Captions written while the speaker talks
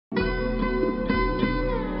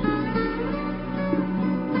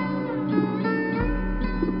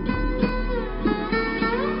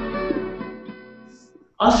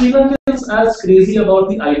Are Sri Lankans as crazy about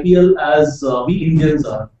the IPL as we Indians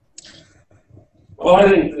are? Well, I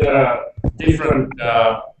think there are different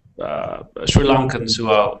Sri Lankans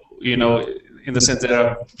who are, in the sense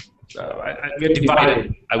that we're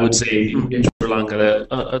divided, I would say, in Sri Lanka.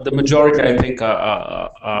 The majority, I think,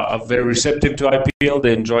 are very receptive to IPL.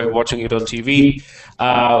 They enjoy watching it on TV.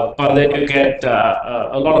 But then you get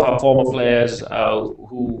a lot of our former players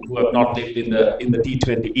who have not lived in the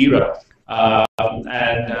T20 era.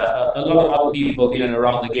 And a lot of other people in and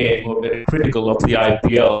around the game who are very critical of the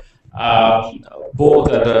IPL.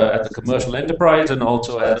 Both as a commercial enterprise and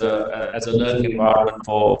also as a learning environment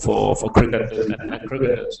for cricket and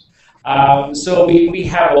cricketers. So we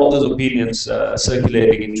have all those opinions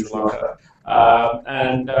circulating in Sri Lanka,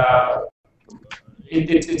 and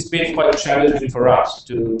it's been quite challenging for us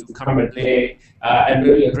to come and play and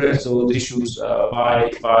really address those issues by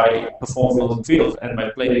performing on the field and by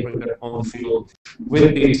playing cricket on the field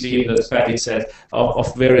with these teams, as Patty said,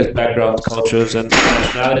 of various backgrounds, cultures, and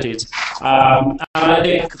nationalities. And I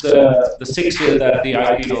think the 6 years that the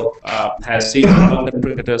IPL has seen London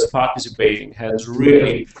cricketers participating has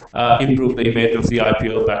really improved the image of the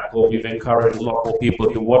IPL back home. We've encouraged a lot more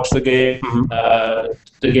people to watch the game.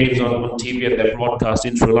 The games on TV and they're broadcast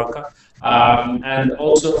in Sri Lanka. And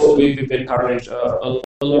also we've encouraged a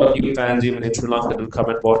lot of new fans even in Sri Lanka to come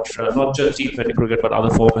and watch not just T20 cricket but other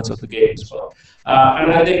formats of the game as well.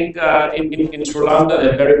 And I think in Sri Lanka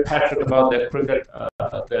they're very passionate about their cricket.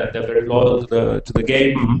 They're very loyal to the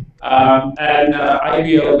game. And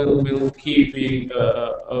IPL will keep being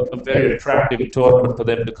a very attractive tournament for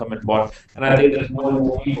them to come and watch. And I think that more and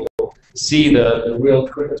more people see the real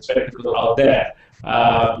cricket spectacle out there.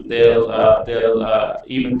 They'll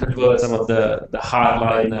even convert some of the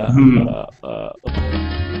hardline